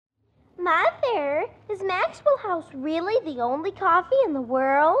there. Is Maxwell House really the only coffee in the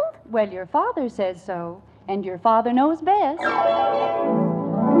world? Well, your father says so, and your father knows best.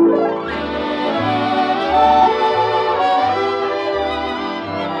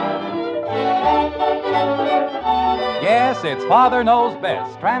 Yes, it's Father Knows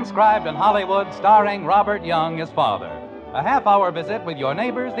Best, transcribed in Hollywood, starring Robert Young as father. A half-hour visit with your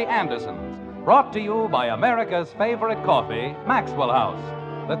neighbors, the Andersons, brought to you by America's favorite coffee, Maxwell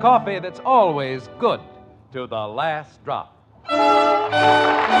House. The coffee that's always good to the last drop.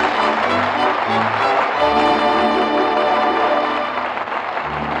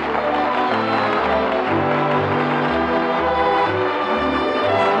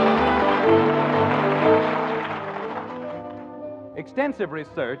 Extensive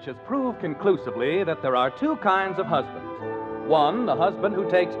research has proved conclusively that there are two kinds of husbands. One, the husband who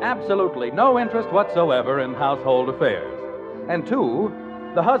takes absolutely no interest whatsoever in household affairs. And two,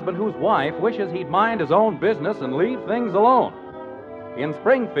 the husband whose wife wishes he'd mind his own business and leave things alone. In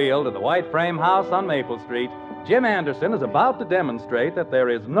Springfield, at the White Frame House on Maple Street, Jim Anderson is about to demonstrate that there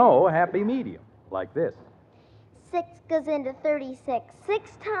is no happy medium like this. 6 goes into 36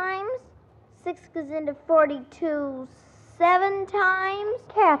 6 times. 6 goes into 42 7 times.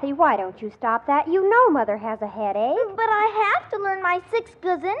 Kathy, why don't you stop that? You know Mother has a headache. But I have to learn my 6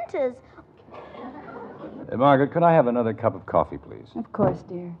 goes intos. Margaret, could I have another cup of coffee, please? Of course,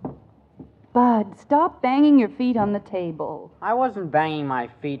 dear. Bud, stop banging your feet on the table. I wasn't banging my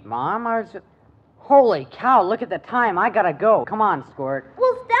feet, Mom. I was just... Holy cow, look at the time. I gotta go. Come on, Squirt.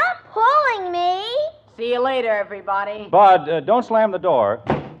 Well, stop pulling me. See you later, everybody. Bud, don't slam the door.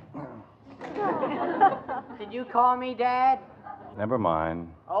 Did you call me, Dad? Never mind.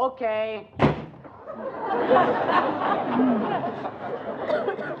 Okay.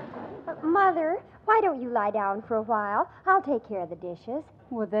 Mother, why don't you lie down for a while? I'll take care of the dishes.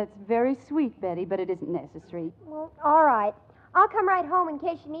 Well, that's very sweet, Betty, but it isn't necessary. Well, all right. I'll come right home in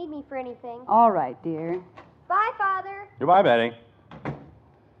case you need me for anything. All right, dear. Bye, Father. Goodbye, Betty.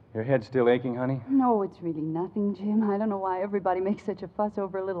 Your head still aching, honey? No, it's really nothing, Jim. I don't know why everybody makes such a fuss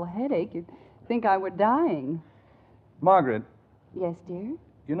over a little headache. You'd think I were dying. Margaret, Yes, dear?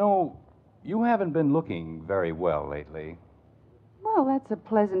 you know, you haven't been looking very well lately. Well, that's a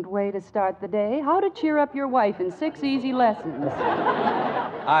pleasant way to start the day. How to cheer up your wife in 6 easy lessons.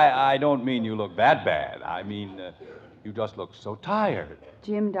 I don't mean you look that bad. I mean, you just look so tired.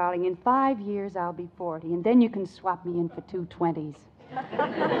 Jim, darling, in 5 years I'll be 40, and then you can swap me in for 2 20s.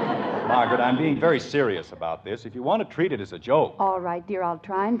 Margaret, I'm being very serious about this. If you want to treat it as a joke. All right, dear, I'll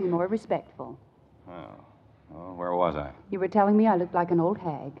try and be more respectful. Oh, where was I? You were telling me I looked like an old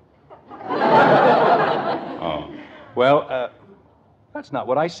hag. Oh. Well, that's not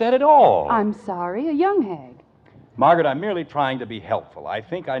what I said at all. I'm sorry, a young hag. Margaret, I'm merely trying to be helpful. I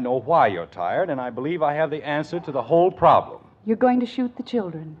think I know why you're tired, and I believe I have the answer to the whole problem. You're going to shoot the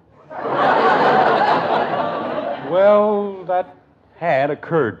children. Well, that had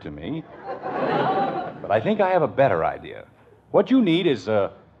occurred to me. But I think I have a better idea. What you need is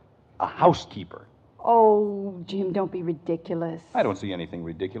a housekeeper. Oh, Jim, don't be ridiculous. I don't see anything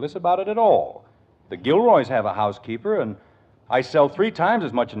ridiculous about it at all. The Gilroys have a housekeeper, and I sell 3 times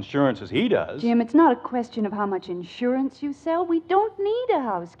as much insurance as he does. Jim, it's not a question of how much insurance you sell. We don't need a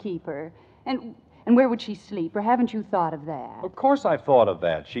housekeeper. And where would she sleep, or haven't you thought of that? Of course I've thought of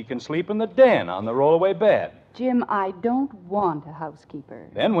that. She can sleep in the den on the rollaway bed. Jim, I don't want a housekeeper.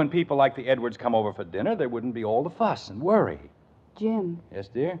 Then when people like the Edwards come over for dinner, there wouldn't be all the fuss and worry. Jim, Yes,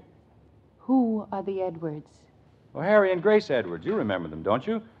 dear? who are the Edwards? Well, Harry and Grace Edwards, you remember them, don't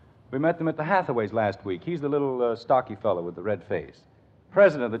you? We met them at the Hathaways last week. He's the little stocky fellow with the red face.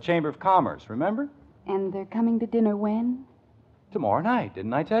 President of the Chamber of Commerce, remember? And they're coming to dinner when? Tomorrow night,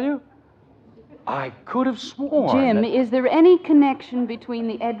 didn't I tell you? I could have sworn. Jim, that- is there any connection between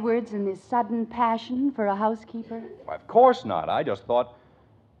the Edwards and this sudden passion for a housekeeper? Why, of course not. I just thought,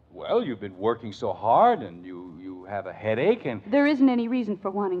 well, you've been working so hard and you have a headache and... There isn't any reason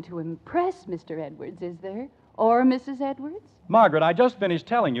for wanting to impress Mr. Edwards, is there? Or Mrs. Edwards? Margaret, I just finished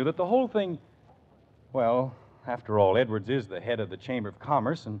telling you that the whole thing... Well, after all, Edwards is the head of the Chamber of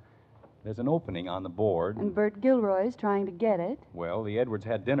Commerce, and there's an opening on the board. And Bert Gilroy's trying to get it. Well, the Edwards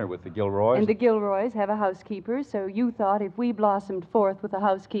had dinner with the Gilroys. And the Gilroys have a housekeeper, so you thought if we blossomed forth with a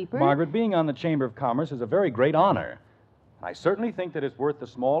housekeeper... Margaret, being on the Chamber of Commerce is a very great honor. I certainly think that it's worth the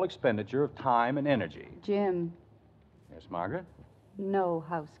small expenditure of time and energy. Jim, Yes, Margaret? no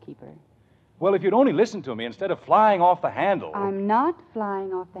housekeeper. Well, if you'd only listen to me instead of flying off the handle... I'm not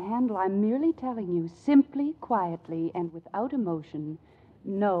flying off the handle. I'm merely telling you, simply, quietly, and without emotion,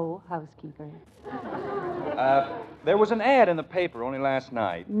 No, housekeeper. There was an ad in the paper only last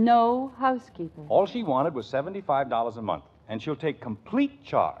night. No, housekeeper. All she wanted was $75 a month, and she'll take complete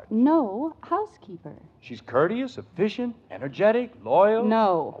charge. No, housekeeper. She's courteous, efficient, energetic, loyal.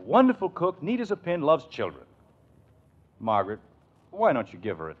 No. A wonderful cook, neat as a pin, loves children. Margaret, why don't you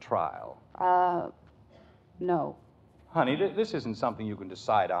give her a trial? No. Honey, this isn't something you can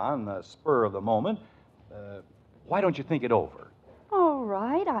decide on the spur of the moment. Why don't you think it over? All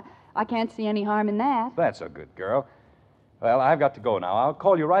right. I can't see any harm in that. That's a good girl. Well, I've got to go now. I'll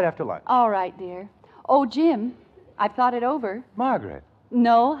call you right after lunch. All right, dear. Oh, Jim, I've thought it over. Margaret.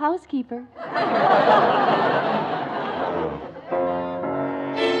 No, housekeeper.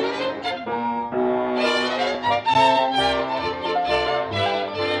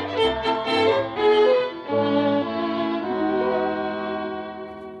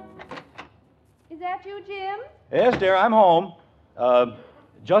 Is that you, Jim? Yes, dear, I'm home.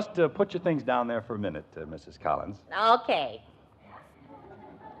 Just put your things down there for a minute, Mrs. Collins. Okay.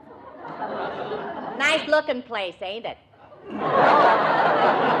 Nice looking place, ain't it?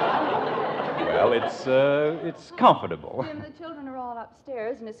 Well, it's comfortable. Jim, the children are all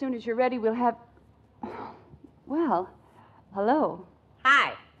upstairs, and as soon as you're ready, we'll have... Well, hello.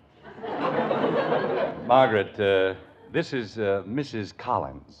 Hi. Margaret, this is Mrs.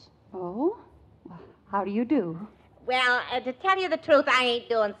 Collins. Oh? How do you do? Well, to tell you the truth, I ain't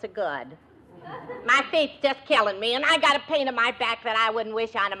doing so good. My feet's just killing me, and I got a pain in my back that I wouldn't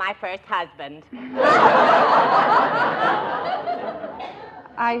wish on to my first husband.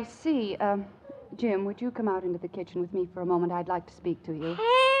 I see. Jim, would you come out into the kitchen with me for a moment? I'd like to speak to you.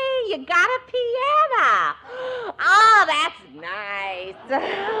 Hey, you got a piano. Oh, that's nice.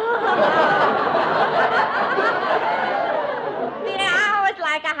 Yeah, I always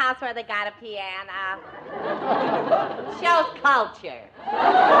like a house where they got a piano. Shows culture.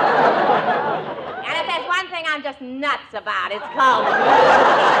 And if there's one thing I'm just nuts about, it's culture.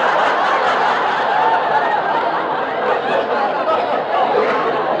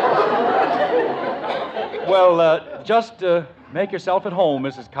 Well, just make yourself at home,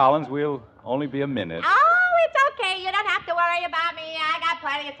 Mrs. Collins. We'll only be a minute. Oh, it's okay. You don't have to worry about me. I got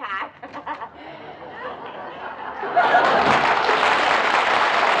plenty of time.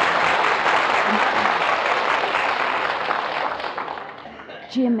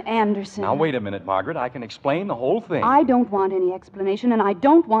 Jim Anderson. Now, wait a minute, Margaret. I can explain the whole thing. I don't want any explanation, and I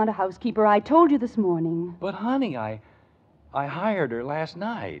don't want a housekeeper. I told you this morning. But, honey, I hired her last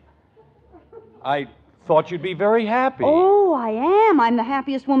night. I thought you'd be very happy. Oh, I am. I'm the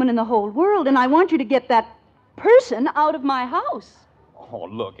happiest woman in the whole world, and I want you to get that person out of my house. Oh,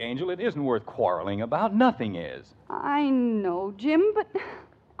 look, Angel, it isn't worth quarreling about. Nothing is. I know, Jim, but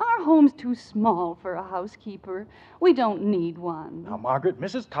our home's too small for a housekeeper. We don't need one. Now, Margaret,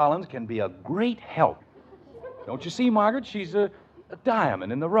 Mrs. Collins can be a great help. Don't you see, Margaret? She's a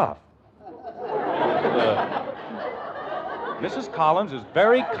diamond in the rough. Mrs. Collins is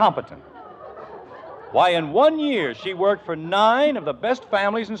very competent. Why, in 1 year, she worked for 9 of the best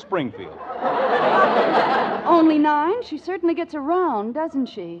families in Springfield. Only 9? She certainly gets around, doesn't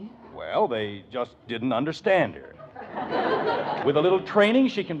she? Well, they just didn't understand her. With a little training,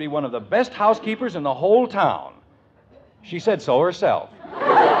 she can be one of the best housekeepers in the whole town. She said so herself.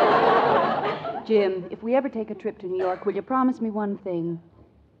 Jim, if we ever take a trip to New York, will you promise me one thing?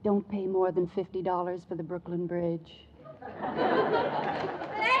 Don't pay more than $50 for the Brooklyn Bridge. Hey,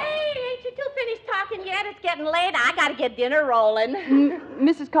 ain't you two finished talking yet? It's getting late. I gotta get dinner rolling.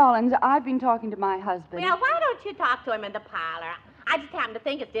 Mrs. Collins, I've been talking to my husband. Well, why don't you talk to him in the parlor? I just happen to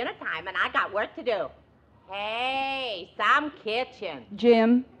think it's dinner time, and I got work to do. Hey, some kitchen.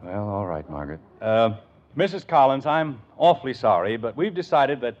 Jim? Well, all right, Margaret. Mrs. Collins, I'm awfully sorry, but we've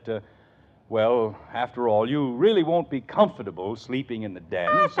decided that, well, after all, you really won't be comfortable sleeping in the den.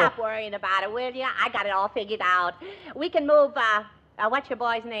 Oh, so... stop worrying about it, will you? I got it all figured out. We can move, what's your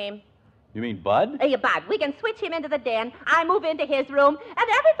boy's name? You mean Bud? Hey, Bud. We can switch him into the den. I move into his room, and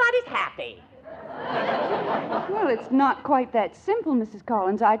everybody's happy. Well, it's not quite that simple, Mrs.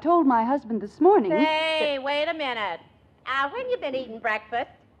 Collins. I told my husband this morning. Hey, wait a minute. When you been eating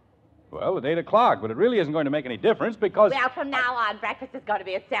breakfast? Well, at 8 o'clock, but it really isn't going to make any difference because... Well, from now on, breakfast is going to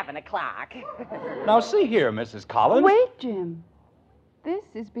be at 7 o'clock. Now, see here, Mrs. Collins. Wait, Jim. This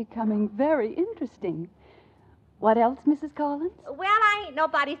is becoming very interesting. What else, Mrs. Collins? Well, I ain't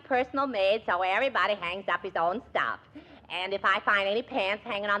nobody's personal maid, so everybody hangs up his own stuff. And if I find any pants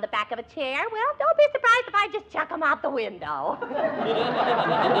hanging on the back of a chair, well, don't be surprised if I just chuck them out the window.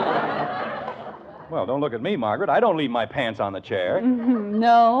 Well, don't look at me, Margaret. I don't leave my pants on the chair.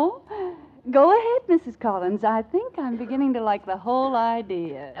 No? Go ahead, Mrs. Collins. I think I'm beginning to like the whole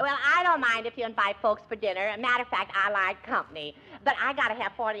idea. Well, I don't mind if you invite folks for dinner. Matter of fact, I like company. But I gotta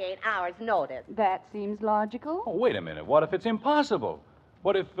have 48 hours notice. That seems logical. Oh, wait a minute. What if it's impossible?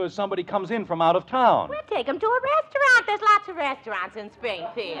 What if somebody comes in from out of town? We'll take them to a restaurant. There's lots of restaurants in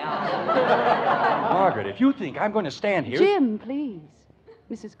Springfield. Margaret, if you think I'm going to stand here... Jim, please.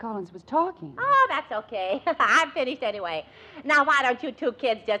 Mrs. Collins was talking. Oh, that's okay. I'm finished anyway. Now, why don't you two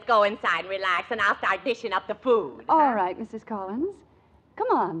kids just go inside and relax, and I'll start dishing up the food. All right, Mrs. Collins. Come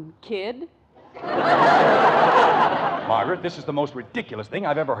on, kid. Margaret, this is the most ridiculous thing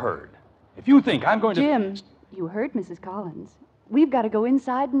I've ever heard. If you think I'm going to... Jim, you heard Mrs. Collins. We've got to go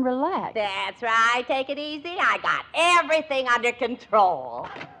inside and relax. That's right. Take it easy. I got everything under control.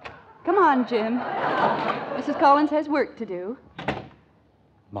 Come on, Jim. Mrs. Collins has work to do.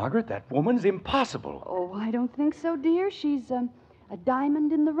 Margaret, that woman's impossible. Oh, I don't think so, dear. She's a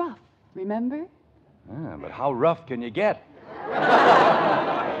diamond in the rough, remember? But how rough can you get?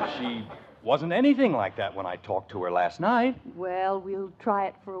 She wasn't anything like that when I talked to her last night. Well, we'll try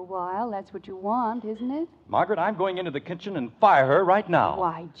it for a while. That's what you want, isn't it? Margaret, I'm going into the kitchen and fire her right now.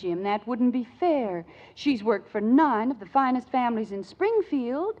 Why, Jim, that wouldn't be fair. She's worked for 9 of the finest families in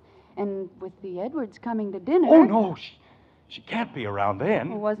Springfield, and with the Edwards coming to dinner... Oh, no, she can't be around then.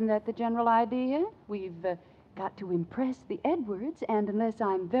 Well, wasn't that the general idea? We've got to impress the Edwards, and unless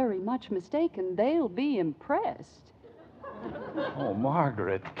I'm very much mistaken, they'll be impressed. Oh,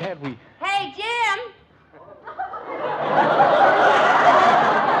 Margaret, can't we... Hey, Jim!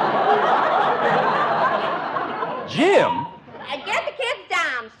 Jim? Get the kids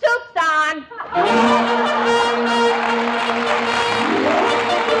down. Soup's on.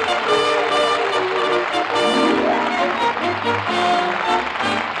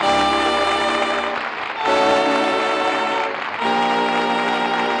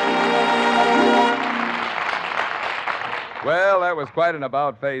 Well, that was quite an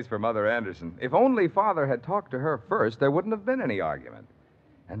about face for Mother Anderson. If only Father had talked to her first, there wouldn't have been any argument.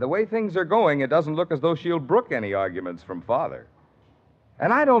 And the way things are going, it doesn't look as though she'll brook any arguments from Father.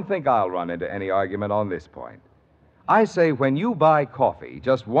 And I don't think I'll run into any argument on this point. I say when you buy coffee,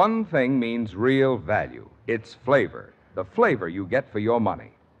 just one thing means real value. It's flavor. The flavor you get for your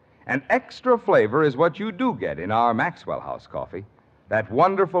money. And extra flavor is what you do get in our Maxwell House coffee. That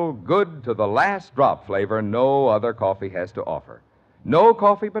wonderful, good to the last drop flavor no other coffee has to offer. No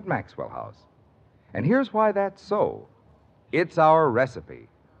coffee but Maxwell House. And here's why that's so. It's our recipe.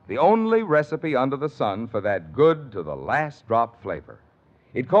 The only recipe under the sun for that good to the last drop flavor.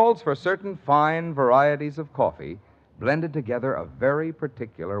 It calls for certain fine varieties of coffee blended together a very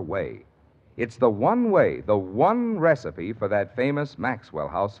particular way. It's the one way, the one recipe for that famous Maxwell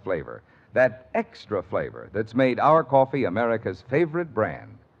House flavor. That extra flavor that's made our coffee America's favorite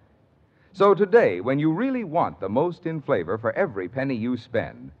brand. So today, when you really want the most in flavor for every penny you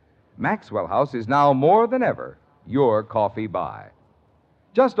spend, Maxwell House is now more than ever your coffee buy.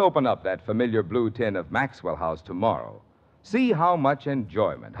 Just open up that familiar blue tin of Maxwell House tomorrow. See how much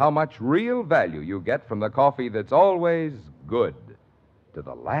enjoyment, how much real value you get from the coffee that's always good to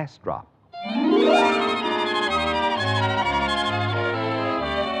the last drop.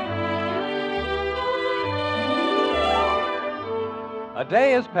 A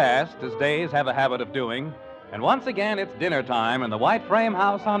day has passed, as days have a habit of doing, and once again it's dinner time in the White Frame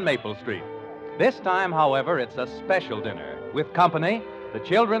House on Maple Street. This time, however, it's a special dinner, with company, the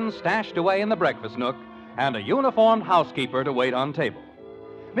children stashed away in the breakfast nook, and a uniformed housekeeper to wait on table.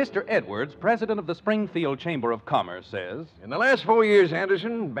 Mr. Edwards, president of the Springfield Chamber of Commerce, says... In the last 4 years,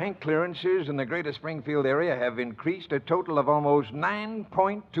 Anderson, bank clearances in the greater Springfield area have increased a total of almost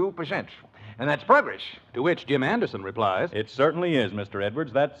 9.2%. And that's progress. To which Jim Anderson replies... It certainly is, Mr.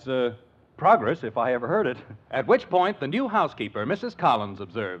 Edwards. That's progress, if I ever heard it. At which point, the new housekeeper, Mrs. Collins,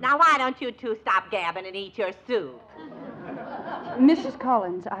 observed... Now, why don't you two stop gabbing and eat your soup? Mrs.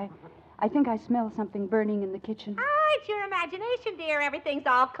 Collins, I think I smell something burning in the kitchen. Oh, it's your imagination, dear. Everything's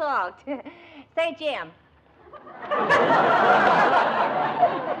all cooked. Say, Jim.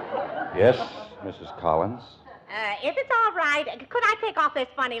 Yes, Mrs. Collins. If it's all right, could I take off this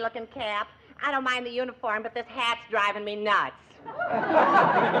funny-looking cap? I don't mind the uniform, but this hat's driving me nuts.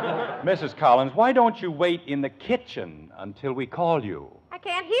 Mrs. Collins, why don't you wait in the kitchen until we call you? I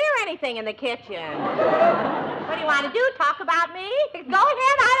can't hear anything in the kitchen. What do you want to do, talk about me? Go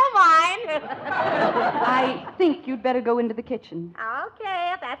ahead, I don't mind. I think you'd better go into the kitchen.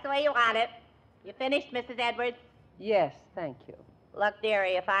 Okay, if that's the way you want it. You finished, Mrs. Edwards? Yes, thank you. Look,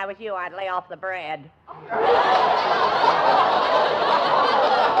 dearie, if I was you, I'd lay off the bread.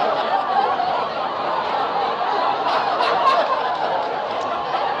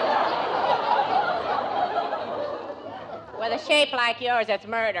 shape like yours, it's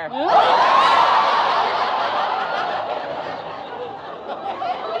murder.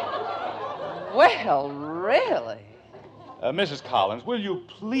 Well, really? Mrs. Collins, will you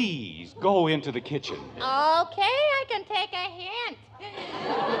please go into the kitchen? Okay, I can take a hint. Yell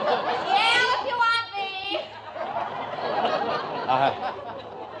if you want me.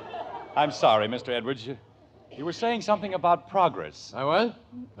 I'm sorry, Mr. Edwards. You were saying something about progress. I was?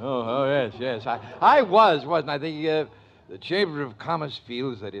 Oh, yes. I was, wasn't I? The Chamber of Commerce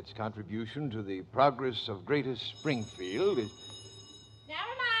feels that its contribution to the progress of Greater Springfield is... Never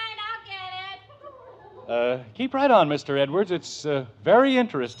mind, I'll get it. Keep right on, Mr. Edwards. It's very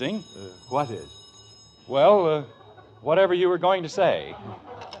interesting. What is? Well, whatever you were going to say.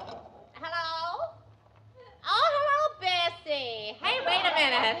 Hello? Oh, hello, Bessie. Hey, wait a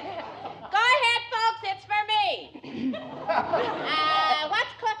minute. Go ahead, folks, it's for me.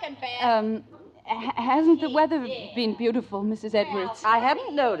 What's cooking, Bess? Hasn't the weather been beautiful, Mrs. Edwards? I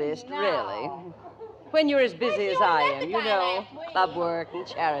haven't noticed, really. When you're as busy as I am, you know, club work and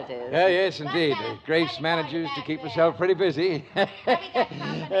charities. Yes, indeed. Grace manages to keep herself pretty busy.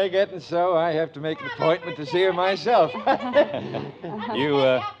 Getting so, I have to make an appointment to see her myself.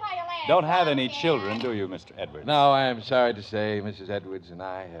 You don't have any children, do you, Mr. Edwards? No, I am sorry to say Mrs. Edwards and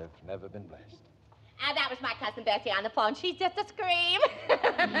I have never been blessed. That was my cousin Bessie on the phone. She's just a scream.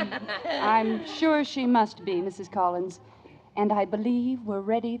 I'm sure she must be, Mrs. Collins. And I believe we're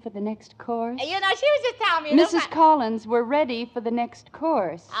ready for the next course. You know, she was just telling me... Mrs. Collins, we're ready for the next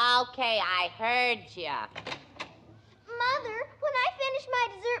course. Okay, I heard you. Mother, when I finish my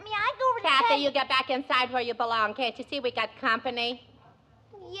dessert, may I go over to Kathy, bed? you get back inside where you belong. Can't you see we got company?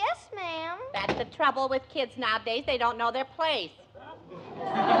 Yes, ma'am. That's the trouble with kids nowadays. They don't know their place.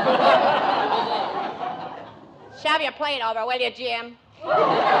 Shove your plate over, will you, Jim?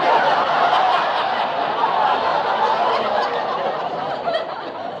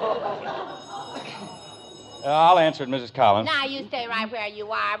 I'll answer it, Mrs. Collins. Now, you stay right where you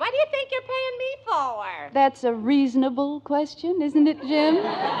are. What do you think you're paying me for? That's a reasonable question, isn't it, Jim?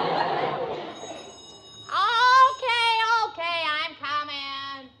 Okay, I'm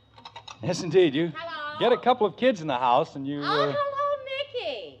coming. Yes, indeed. You Hello? get a couple of kids in the house and you... Oh, hello,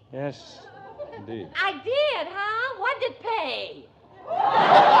 Mickey. Yes, indeed. I did, huh? What did it pay?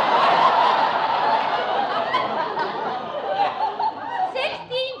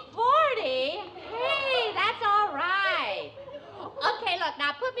 $16.40? Hey, that's all right. Okay, look,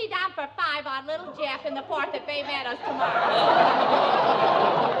 now put me down for 5 on little Jeff in the 4th at Bay Meadows tomorrow.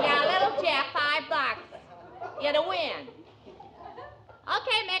 Yeah, little Jeff, $5. You're to win.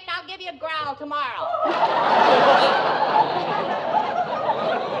 Okay, Mick, I'll give you a growl tomorrow.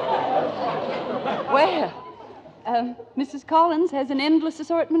 Well, Mrs. Collins has an endless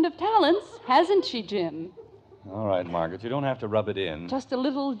assortment of talents, hasn't she, Jim? All right, Margaret, you don't have to rub it in. Just a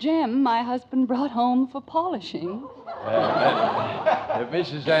little gem my husband brought home for polishing.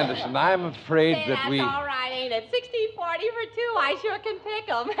 Mrs. Anderson, I'm afraid Hey, that we... That's all right, ain't it? $16.40 for 2. I sure can pick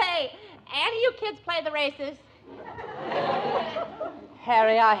 'em. Hey, any of you kids play the races?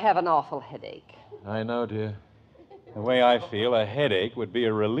 Harry, I have an awful headache. I know, dear. The way I feel, a headache would be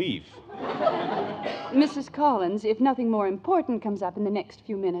a relief. Mrs. Collins, if nothing more important comes up in the next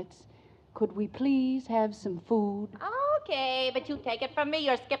few minutes, could we please have some food? Okay, but you take it from me.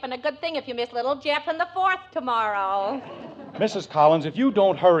 You're skipping a good thing if you miss little Jeff in the 4th tomorrow. Mrs. Collins, if you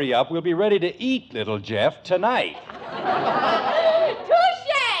don't hurry up, we'll be ready to eat little Jeff tonight.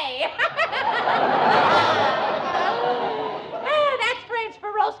 Touche! That French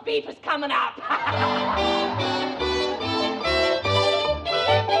for roast beef is coming up.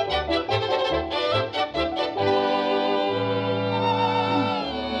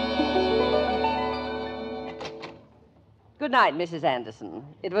 Good night, Mrs. Anderson.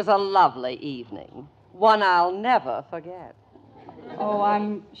 It was a lovely evening. One I'll never forget. Oh,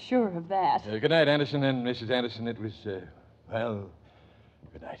 I'm sure of that. Good night, Anderson and Mrs. Anderson. It was, well,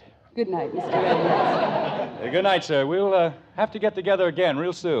 good night. Good night, Mr. Edwards. Good night, sir. We'll have to get together again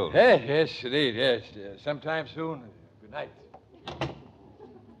real soon. Yes, indeed, yes. Sometime soon. Good night.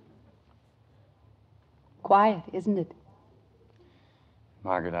 Quiet, isn't it?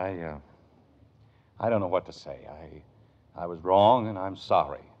 Margaret, I don't know what to say. I was wrong, and I'm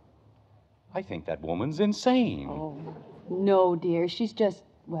sorry. I think that woman's insane. Oh, no, dear. She's just,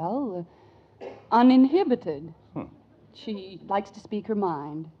 well, uninhibited. She likes to speak her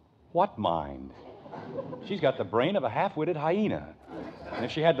mind. What mind? She's got the brain of a half-witted hyena. And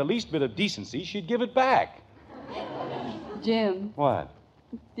if she had the least bit of decency, she'd give it back. Jim. What?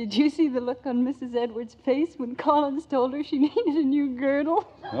 Did you see the look on Mrs. Edwards' face when Collins told her she needed a new girdle?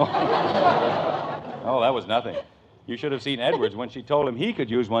 Oh, that was nothing. You should have seen Edwards when she told him he could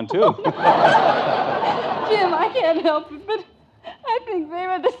use one, too. Jim, I can't help it, but I think they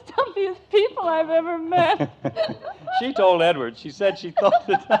were the stumpiest people I've ever met. She told Edwards. She said she thought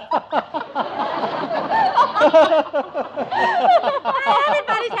that...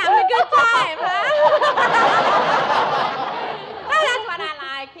 Everybody's having a good time, huh? Well, that's what I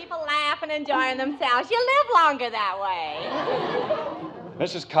like. People laugh and enjoying themselves. You live longer that way.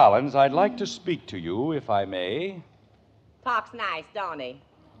 Mrs. Collins, I'd like to speak to you, if I may. Talks nice, don't he?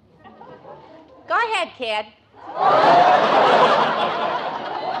 Go ahead, kid.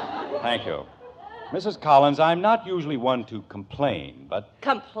 Thank you. Mrs. Collins, I'm not usually one to complain, but...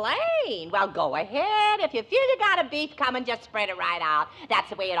 Complain? Well, go ahead. If you feel you got a beef coming, just spread it right out. That's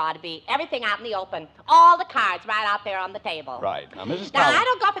the way it ought to be. Everything out in the open. All the cards right out there on the table. Right. Now, Mrs. Now, Collins... I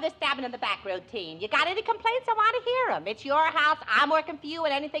don't go for the stabbing in the back routine. You got any complaints, I want to hear them. It's your house. I'm working for you,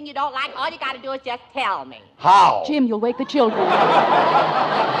 and anything you don't like, all you got to do is just tell me. How? Jim, you'll wake the children.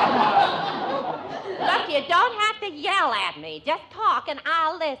 Look, you don't have to yell at me. Just talk, and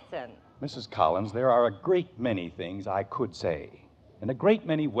I'll listen. Mrs. Collins, there are a great many things I could say, and a great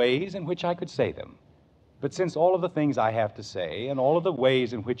many ways in which I could say them. But since all of the things I have to say and all of the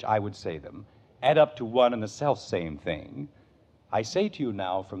ways in which I would say them add up to one and the self-same thing, I say to you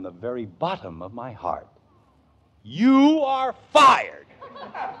now from the very bottom of my heart, you are fired!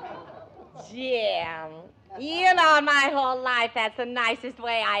 Jim, you know in my whole life that's the nicest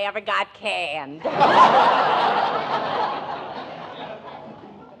way I ever got canned.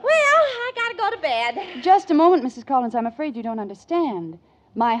 Well, I gotta go to bed. Just a moment, Mrs. Collins. I'm afraid you don't understand.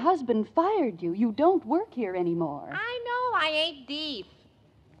 My husband fired you. You don't work here anymore. I know I ain't deep,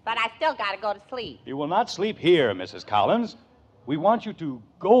 but I still gotta go to sleep. You will not sleep here, Mrs. Collins. We want you to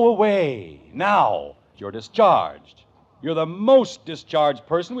go away now. You're discharged. You're the most discharged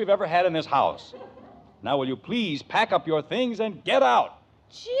person we've ever had in this house. Now, will you please pack up your things and get out?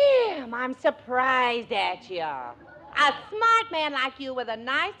 Jim, I'm surprised at you. A smart man like you with a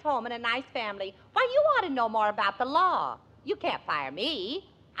nice home and a nice family. Why, you ought to know more about the law. You can't fire me.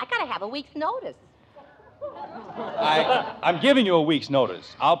 I gotta have a week's notice. I'm giving you a week's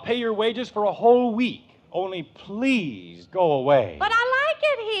notice. I'll pay your wages for a whole week. Only please go away. But I like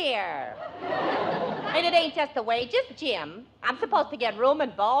it here. And it ain't just the wages, Jim. I'm supposed to get room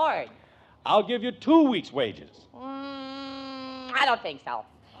and board. I'll give you 2 weeks' wages. I don't think so.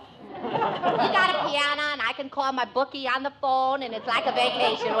 You got a piano, and I can call my bookie on the phone, and it's like a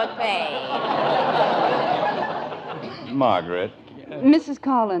vacation with pay. Margaret. Mrs.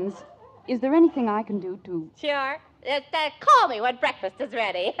 Collins, is there anything I can do to... Sure. Just call me when breakfast is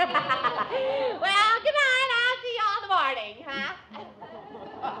ready. Well, good night. I'll see you all in the morning, huh?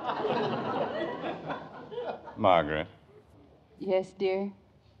 Margaret. Yes, dear?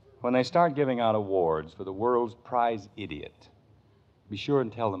 When they start giving out awards for the world's prize idiot, be sure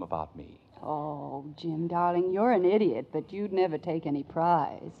and tell them about me. Oh, Jim, darling, you're an idiot, but you'd never take any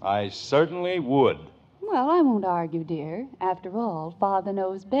prize. I certainly would. Well, I won't argue, dear. After all, Father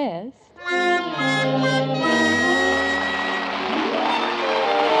knows best.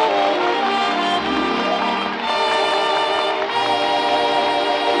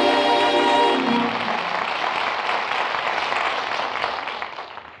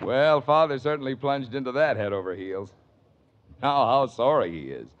 Well, Father certainly plunged into that head over heels. Now, how sorry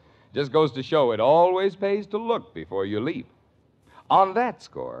he is. Just goes to show it always pays to look before you leap. On that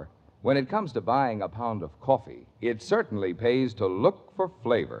score, when it comes to buying a pound of coffee, it certainly pays to look for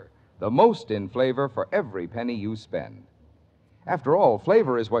flavor, the most in flavor for every penny you spend. After all,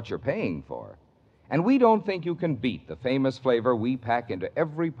 flavor is what you're paying for. And we don't think you can beat the famous flavor we pack into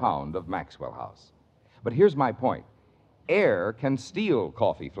every pound of Maxwell House. But here's my point. Air can steal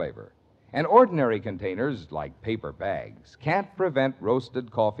coffee flavor. And ordinary containers, like paper bags, can't prevent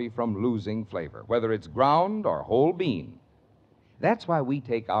roasted coffee from losing flavor, whether it's ground or whole bean. That's why we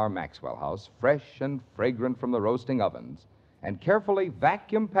take our Maxwell House, fresh and fragrant from the roasting ovens, and carefully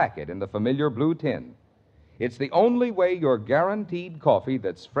vacuum pack it in the familiar blue tin. It's the only way you're guaranteed coffee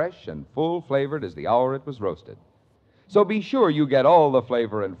that's fresh and full-flavored as the hour it was roasted. So be sure you get all the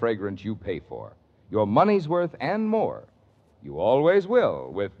flavor and fragrance you pay for, your money's worth and more. You always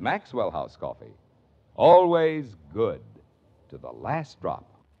will with Maxwell House coffee. Always good to the last drop.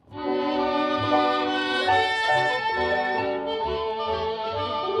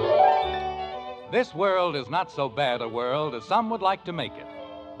 This world is not so bad a world as some would like to make it.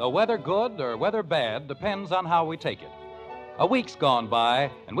 Though whether good or whether bad depends on how we take it. A week's gone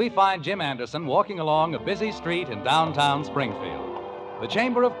by, and we find Jim Anderson walking along a busy street in downtown Springfield. The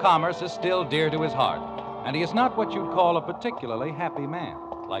Chamber of Commerce is still dear to his heart, and he is not what you'd call a particularly happy man,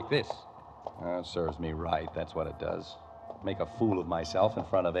 like this. It serves me right. That's what it does. Make a fool of myself in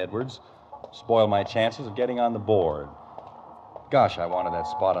front of Edwards. Spoil my chances of getting on the board. Gosh, I wanted that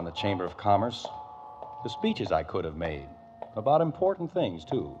spot on the Chamber of Commerce. The speeches I could have made. About important things,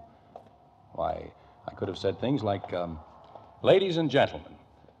 too. Why, I could have said things like, ladies and gentlemen,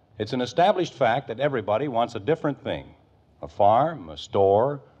 it's an established fact that everybody wants a different thing. A farm, a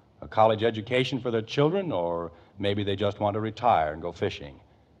store, a college education for their children, or maybe they just want to retire and go fishing.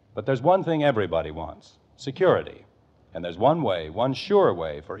 But there's one thing everybody wants, security. And there's one way, one sure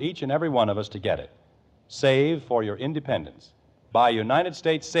way for each and every one of us to get it. Save for your independence. Buy United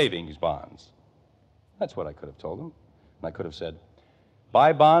States savings bonds. That's what I could have told them. And I could have said,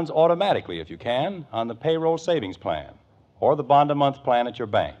 buy bonds automatically if you can on the payroll savings plan or the bond-a-month plan at your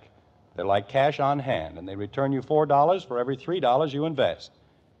bank. They're like cash on hand, and they return you $4 for every $3 you invest.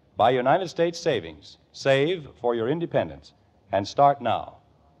 Buy United States savings. Save for your independence. And start now.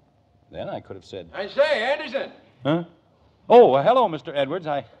 Then I could have said... I say, Anderson! Huh? Oh, hello, Mr. Edwards.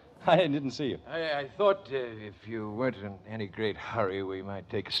 I didn't see you. I thought if you weren't in any great hurry, we might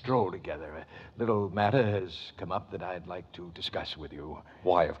take a stroll together. A little matter has come up that I'd like to discuss with you.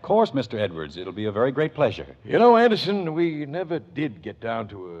 Why, of course, Mr. Edwards. It'll be a very great pleasure. You know, Anderson, we never did get down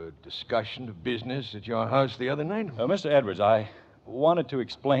to a discussion of business at your house the other night. Mr. Edwards, I wanted to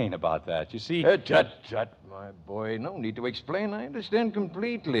explain about that. You see... Tut, my boy. No need to explain. I understand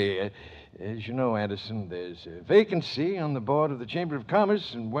completely. As you know, Anderson, there's a vacancy on the board of the Chamber of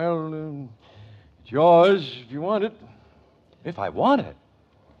Commerce, and, well, it's yours if you want it. If I want it?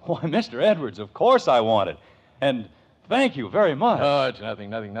 Why, Mr. Edwards, of course I want it. And thank you very much. Oh, it's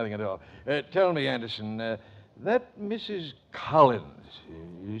nothing at all. Tell me, Anderson, that Mrs. Collins,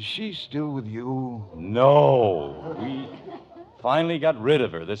 is she still with you? No. We finally got rid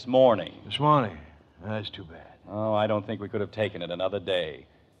of her this morning. This morning? That's too bad. Oh, I don't think we could have taken it another day.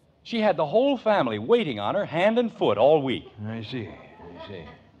 She had the whole family waiting on her hand and foot all week. I see.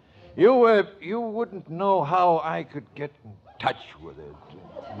 You wouldn't know how I could get in touch with her.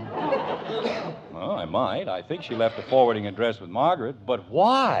 Well, I might. I think she left a forwarding address with Margaret, but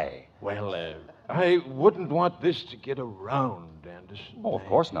why? Well, I wouldn't want this to get around, Anderson. Oh, of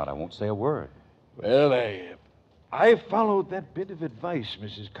course not. I won't say a word. Well, I followed that bit of advice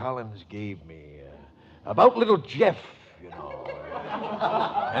Mrs. Collins gave me about little Jeff, you know.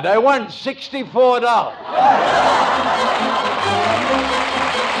 And I won $64.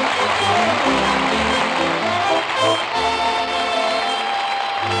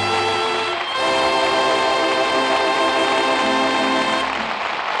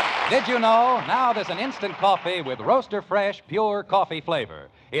 Did you know? Now there's an instant coffee with roaster fresh, pure coffee flavor.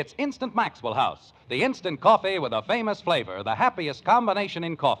 It's Instant Maxwell House, the instant coffee with a famous flavor, the happiest combination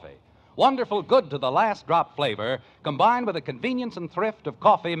in coffee. Wonderful, good to the last drop flavor, combined with the convenience and thrift of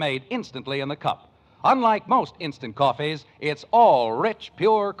coffee made instantly in the cup. Unlike most instant coffees, it's all rich,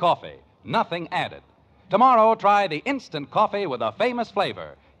 pure coffee, nothing added. Tomorrow, try the instant coffee with a famous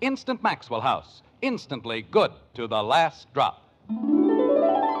flavor, Instant Maxwell House, instantly good to the last drop.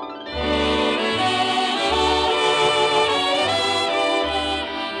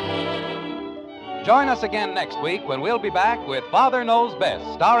 Join us again next week when we'll be back with Father Knows Best,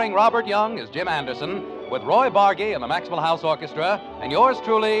 starring Robert Young as Jim Anderson, with Roy Bargy and the Maxwell House Orchestra, and yours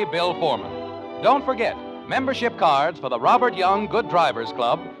truly, Bill Foreman. Don't forget, membership cards for the Robert Young Good Drivers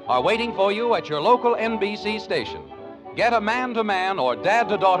Club are waiting for you at your local NBC station. Get a man-to-man or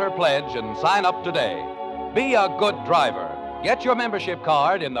dad-to-daughter pledge and sign up today. Be a good driver. Get your membership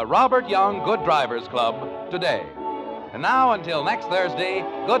card in the Robert Young Good Drivers Club today. And now, until next Thursday,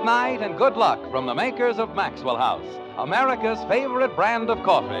 good night and good luck from the makers of Maxwell House, America's favorite brand of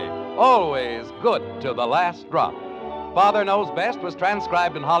coffee, always good to the last drop. Father Knows Best was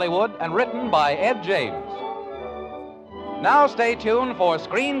transcribed in Hollywood and written by Ed James. Now stay tuned for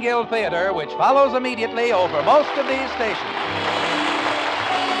Screen Guild Theater, which follows immediately over most of these stations.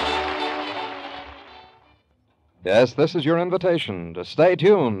 Yes, this is your invitation to stay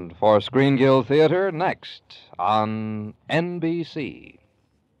tuned for Screen Guild Theater next on NBC.